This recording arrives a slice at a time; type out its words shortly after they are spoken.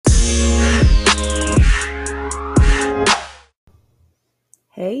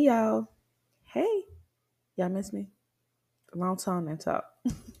Hey y'all. Hey, y'all miss me? Long time no talk.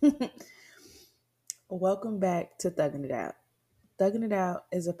 Welcome back to Thugging It Out. Thugging It Out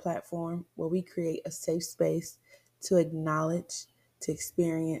is a platform where we create a safe space to acknowledge, to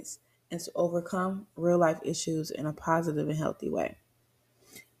experience, and to overcome real life issues in a positive and healthy way.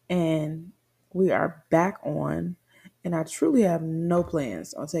 And we are back on, and I truly have no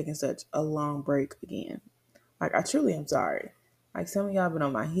plans on taking such a long break again. Like, I truly am sorry. Like, some of y'all been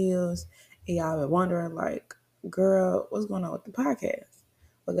on my heels and y'all been wondering, like, girl, what's going on with the podcast?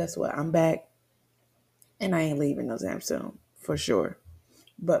 Well, guess what? I'm back and I ain't leaving no damn soon, for sure.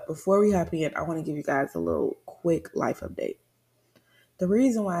 But before we hop in, I want to give you guys a little quick life update. The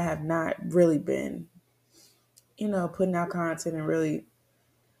reason why I have not really been, putting out content and really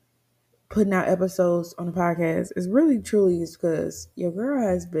putting out episodes on the podcast is really truly is because your girl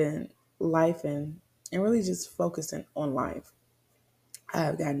has been lifing and really just focusing on life. I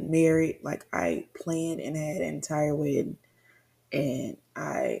have gotten married like I planned and had an entire wedding. And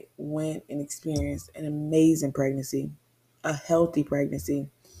I went and experienced an amazing pregnancy, a healthy pregnancy.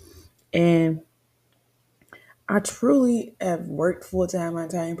 And I truly have worked full time my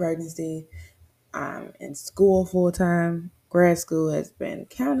entire pregnancy. I'm in school full time. Grad school has been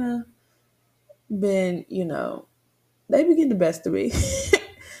they be getting the best of me.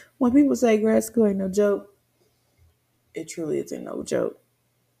 When people say grad school ain't no joke, it truly isn't no joke,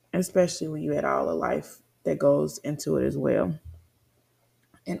 especially when you had all the life that goes into it as well.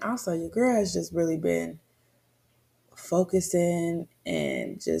 And also, your girl has just really been focusing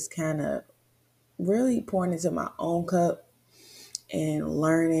and just kind of really pouring into my own cup and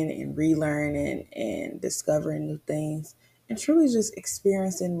learning and relearning and discovering new things and truly just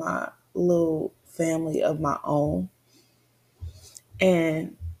experiencing my little family of my own.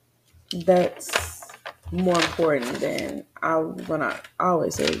 And that's more important than when I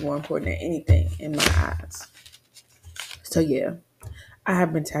always say more important than anything in my eyes. So yeah, I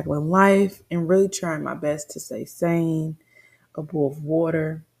have been tackling life and really trying my best to stay sane, above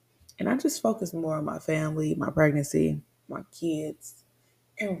water. And I just focus more on my family, my pregnancy, my kids,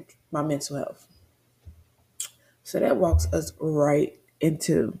 and my mental health. So that walks us right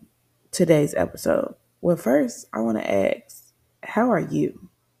into today's episode. Well, first, I want to ask, how are you?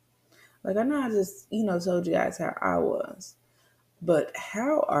 Like, I know I just, told you guys how I was, but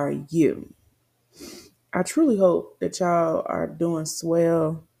how are you? I truly hope that y'all are doing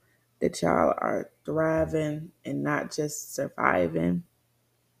swell, that y'all are thriving and not just surviving.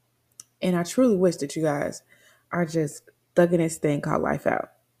 And I truly wish that you guys are just thugging this thing called life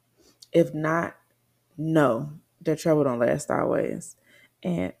out. If not, know that trouble don't last always.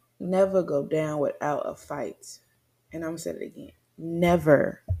 And never go down without a fight. And I'm going to say it again.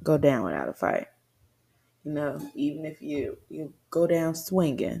 Never go down without a fight. Even if you go down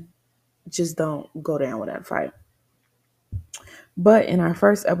swinging, just don't go down without a fight. But in our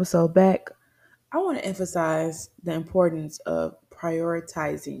first episode back, I want to emphasize the importance of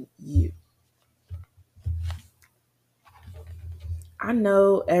prioritizing you. I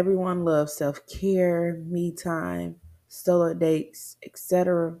know everyone loves self-care, me time, solo dates,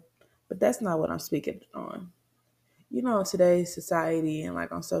 etc. But that's not what I'm speaking on. In today's society and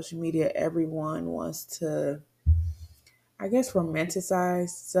like on social media, everyone wants to, I guess, romanticize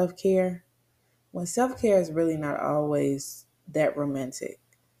self-care when self-care is really not always that romantic.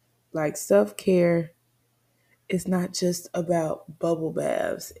 Like, self-care is not just about bubble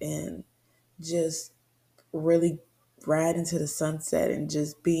baths and just really ride into the sunset and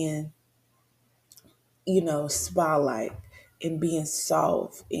just being, spotlight and being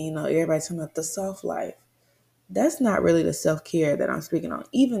soft. And, everybody talking about the soft life. That's not really the self-care that I'm speaking on,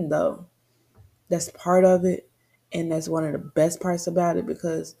 even though that's part of it. And that's one of the best parts about it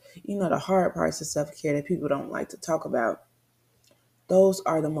because, the hard parts of self-care that people don't like to talk about, those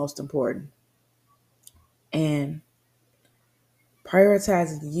are the most important. And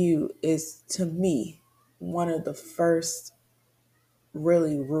prioritizing you is, to me, one of the first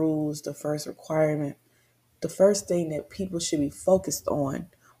really rules, the first requirement, the first thing that people should be focused on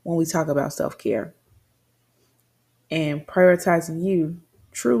when we talk about self-care. And prioritizing you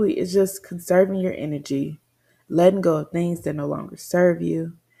truly is just conserving your energy, letting go of things that no longer serve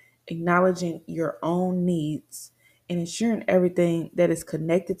you, acknowledging your own needs, and ensuring everything that is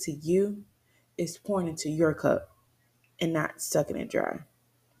connected to you is pouring into your cup and not sucking it dry.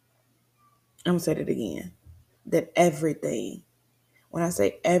 I'm going to say that again. That everything, when I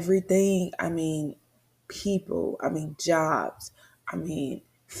say everything, I mean people, I mean jobs, I mean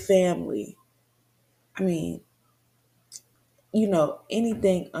family, I mean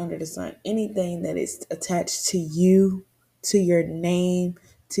anything under the sun, anything that is attached to you, to your name,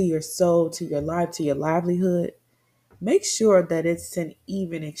 to your soul, to your life, to your livelihood, make sure that it's an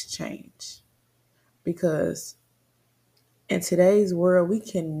even exchange. Because in today's world, we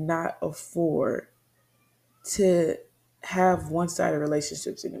cannot afford to have one-sided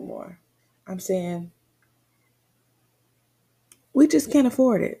relationships anymore. I'm saying we just can't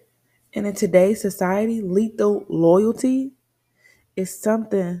afford it. And in today's society, lethal loyalty is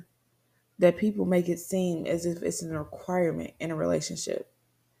something that people make it seem as if it's a requirement in a relationship.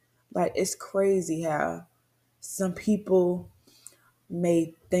 Like, it's crazy how some people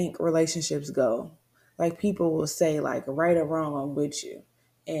may think relationships go. Like, people will say, like, right or wrong, I'm with you.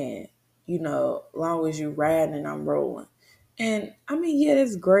 And, long as you riding and I'm rolling. And I mean, yeah,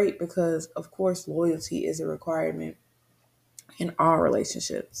 that's great because, of course, loyalty is a requirement in all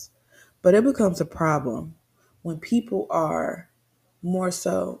relationships. But it becomes a problem when people are more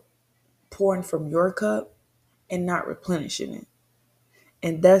so pouring from your cup and not replenishing it.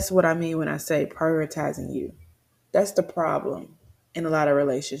 And that's what I mean when I say prioritizing you. That's the problem in a lot of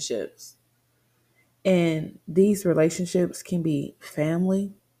relationships. And these relationships can be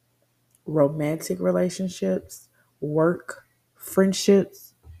family, romantic relationships, work,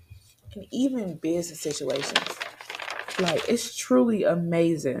 friendships, and even business situations. Like, it's truly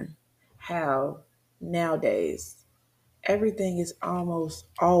amazing how nowadays everything is almost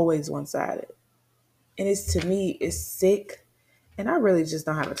always one sided. And to me, it's sick. And I really just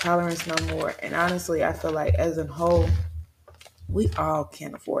don't have a tolerance no more. And honestly, I feel like as a whole, we all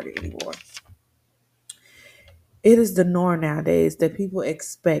can't afford it anymore. It is the norm nowadays that people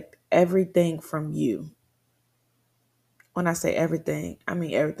expect everything from you. When I say everything, I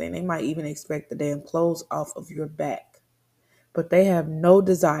mean everything. They might even expect the damn clothes off of your back. But they have no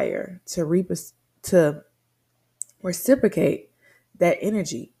desire to reciprocate that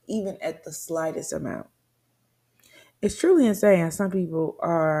energy, even at the slightest amount. It's truly insane how some people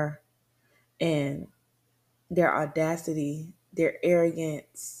are in their audacity, their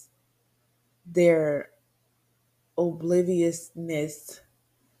arrogance, their obliviousness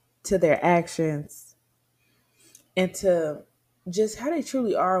to their actions, and to just how they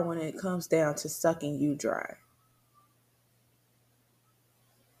truly are when it comes down to sucking you dry.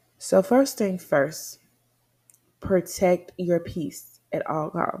 So, first thing first, protect your peace at all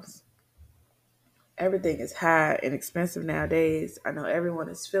costs. Everything is high and expensive nowadays. I know everyone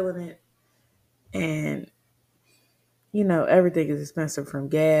is feeling it. And, everything is expensive from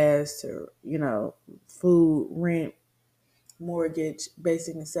gas to, food, rent, mortgage,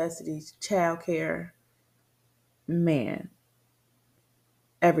 basic necessities, childcare, man,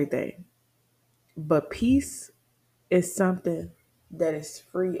 everything. But peace is something that is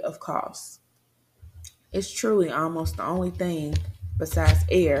free of cost. It's truly almost the only thing besides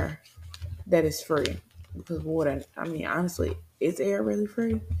air that is free. Because water, I mean, honestly, is air really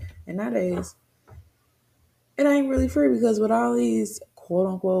free? And nowadays, it ain't really free because with all these quote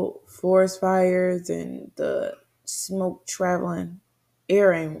unquote forest fires and the smoke traveling,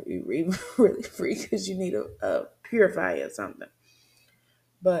 air ain't even really free because you need a purifier or something.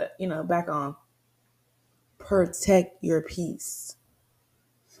 But, back on protect your peace.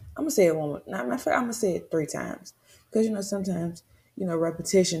 I'm gonna say it one more. Not matter of fact, I'm gonna say it 3 times because sometimes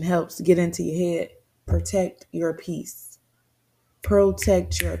repetition helps get into your head. Protect your peace.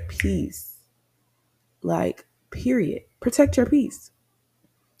 Protect your peace. Like, period. Protect your peace.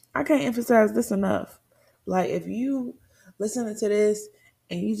 I can't emphasize this enough. Like, if you listening to this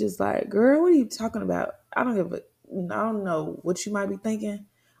and you just like, girl, what are you talking about? I don't know what you might be thinking,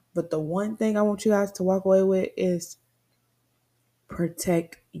 but the one thing I want you guys to walk away with is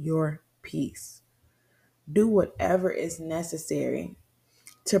protect your peace. Do whatever is necessary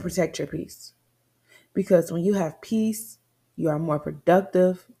to protect your peace. Because when you have peace, you are more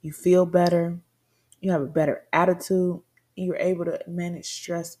productive, you feel better, you have a better attitude, and you're able to manage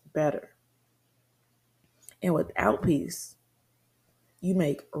stress better. And without peace, you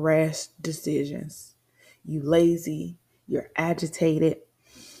make rash decisions. You lazy, you're agitated,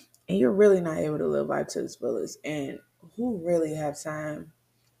 and you're really not able to live life to its fullest. And who really have time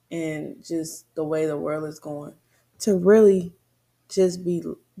in just the way the world is going to really just be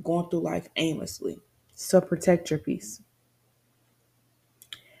going through life aimlessly? So protect your peace.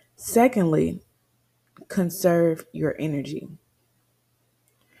 Secondly, conserve your energy.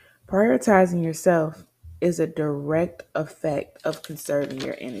 Prioritizing yourself is a direct effect of conserving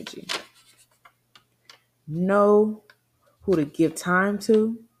your energy. Know who to give time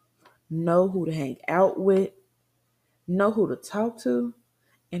to, know who to hang out with, know who to talk to,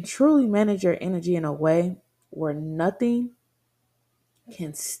 and truly manage your energy in a way where nothing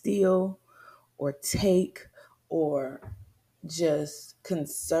can steal or take or just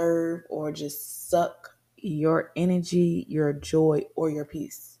conserve or just suck your energy, your joy, or your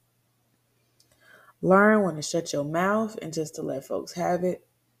peace. Learn when to shut your mouth and just to let folks have it.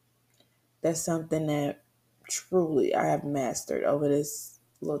 That's something that truly I have mastered over this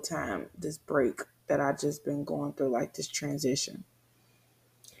little time, this break that I just been going through, like this transition.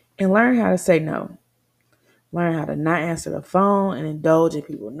 And learn how to say no. Learn how to not answer the phone and indulge in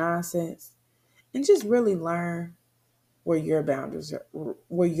people's nonsense. And just really learn where your boundaries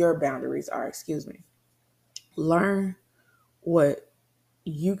are, excuse me. Learn what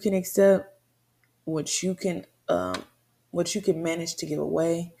you can accept, what you can manage to give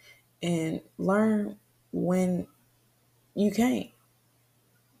away, and learn when you can't.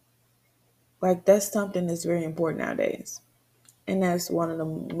 Like, that's something that's very important nowadays. And that's one of the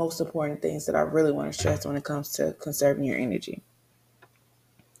most important things that I really want to stress when it comes to conserving your energy.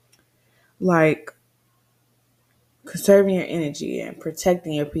 Like, conserving your energy and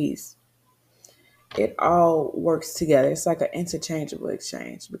protecting your peace, it all works together. It's like an interchangeable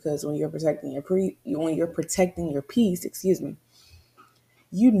exchange, because when you're protecting your peace, excuse me,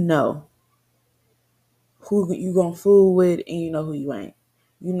 you know who you gonna fool with and you know who you ain't.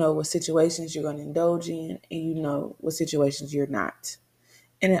 You know what situations you're gonna indulge in and you know what situations you're not.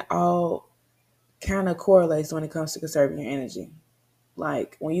 And it all kind of correlates when it comes to conserving your energy.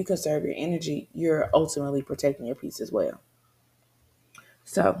 Like, when you conserve your energy, you're ultimately protecting your peace as well.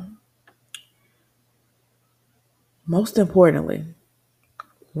 So, most importantly,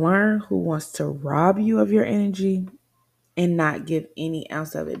 learn who wants to rob you of your energy and not give any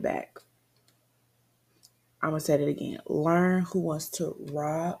ounce of it back. I'm going to say it again. Learn who wants to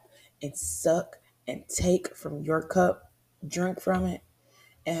rob and suck and take from your cup, drink from it,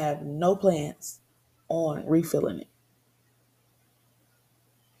 and have no plans on refilling it.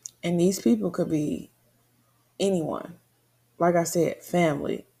 And these people could be anyone. Like I said,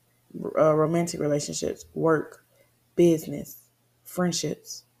 family, romantic relationships, work, business,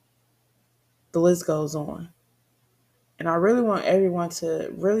 friendships. The list goes on. And I really want everyone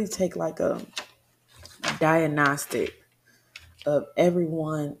to really take like a diagnostic of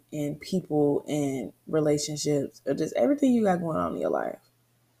everyone and people and relationships, or just everything you got going on in your life.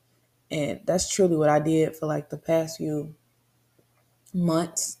 And that's truly what I did for like the past few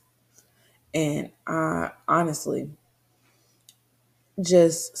months. And I honestly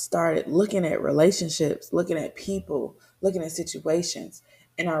just started looking at relationships, looking at people, looking at situations.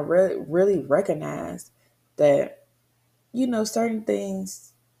 And I really recognized that, certain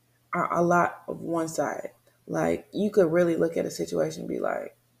things are a lot of one side. Like, you could really look at a situation and be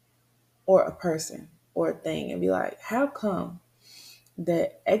like, or a person or a thing, and be like, how come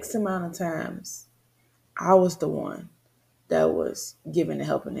that X amount of times I was the one that was giving the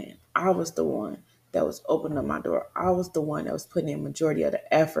helping hand? I was the one that was opening up my door. I was the one that was putting in majority of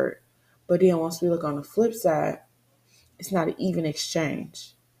the effort. But then once we look on the flip side, it's not an even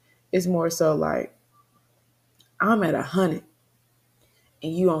exchange. It's more so like, I'm at 100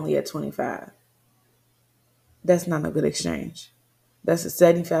 and you only at 25. That's not a good exchange. That's a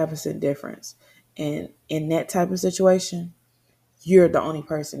 75% difference. And in that type of situation, you're the only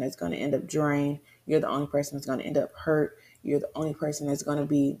person that's going to end up drained. You're the only person that's going to end up hurt. You're the only person that's going to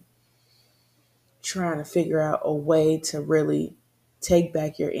be trying to figure out a way to really take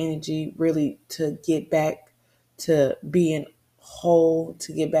back your energy, really to get back to being whole,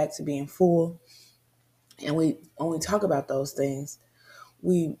 to get back to being full. And when we talk about those things,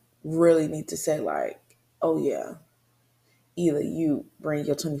 we really need to say like, oh yeah, either you bring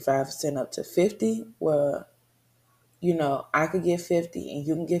your 25% up to 50, where, I could get 50 and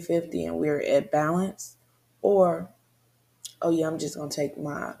you can get 50 and we're at balance, or, oh yeah, I'm just going to take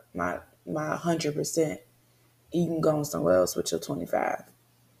my 100%. You can go somewhere else with your 25.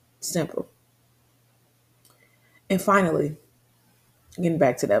 Simple. And finally, getting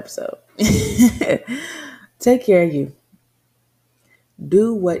back to the episode. Take care of you.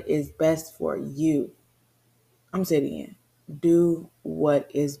 Do what is best for you. I'm saying it again. Do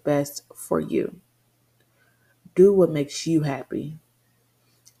what is best for you. Do what makes you happy.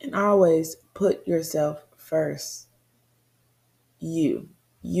 And always put yourself first. You.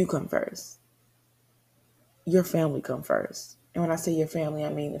 You come first. Your family come first. And when I say your family,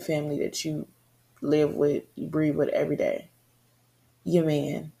 I mean the family that you live with, you breathe with every day. Your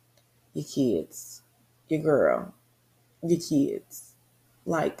man, your kids, your girl, your kids.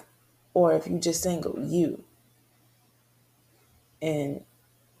 Like, or if you're just single, you. And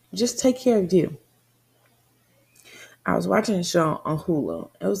just take care of you. I was watching a show on Hulu.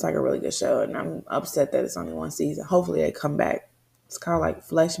 It was like a really good show, and I'm upset that it's only one season. Hopefully they come back. It's called like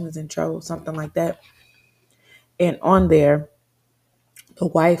Fleshman's in Trouble, something like that. And on there, The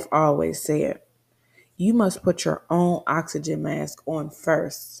wife always said, you must put your own oxygen mask on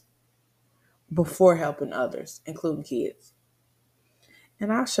first before helping others, including kids.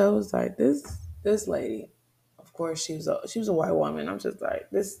 And I shows like this lady, of course she was a white woman. I'm just like,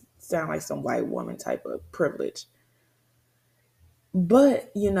 this sound like some white woman type of privilege.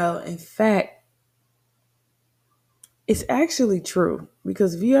 But, in fact, it's actually true.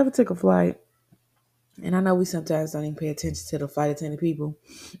 Because if you ever took a flight, and I know we sometimes don't even pay attention to the flight attendant people,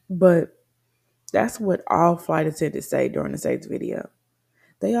 but that's what all flight attendants say during the safety video.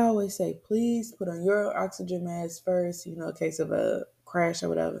 They always say, please put on your oxygen mask first, in case of a crash or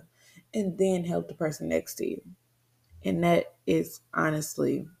whatever, and then help the person next to you. And that is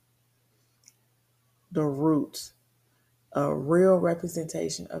honestly the root, a real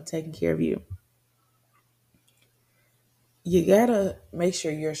representation of taking care of you. You gotta make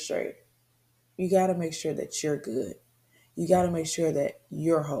sure you're straight. You gotta make sure that you're good. You gotta make sure that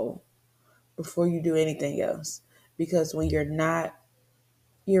you're whole before you do anything else. Because when you're not,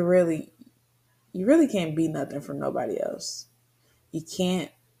 you're really you really can't be nothing for nobody else. You can't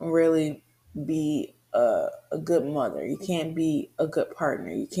really be a good mother. You can't be a good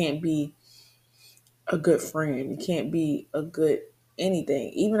partner. You can't be a good friend. You can't be a good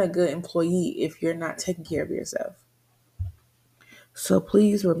anything, even a good employee if you're not taking care of yourself. So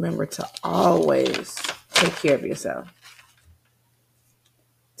please remember to always take care of yourself.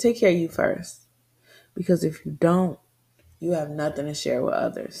 Take care of you first. Because if you don't, you have nothing to share with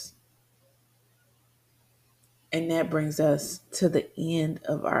others. And that brings us to the end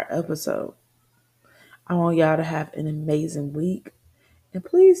of our episode. I want y'all to have an amazing week. And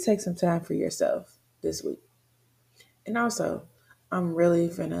please take some time for yourself this week. And also, I'm really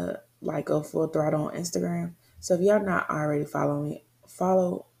finna go full throttle on Instagram. So if y'all not already following me,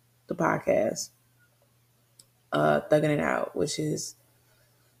 follow the podcast, Thugging It Out, which is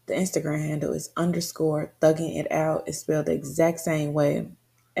the Instagram handle is underscore thugging it out. It's spelled the exact same way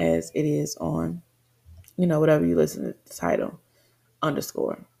as it is on, whatever you listen to the title,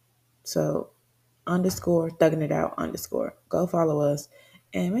 underscore. So underscore thugging it out underscore. Go follow us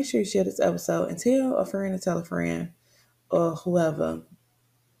and make sure you share this episode and tell a friend to tell a friend or whoever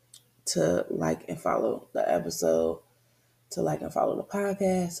to like and follow the episode, to like and follow the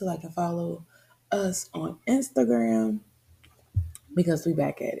podcast, to like and follow us on Instagram because we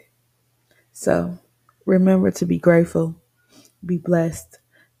back at it. So remember to be grateful, be blessed,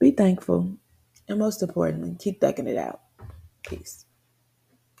 be thankful, and most importantly, keep thugging it out. Peace.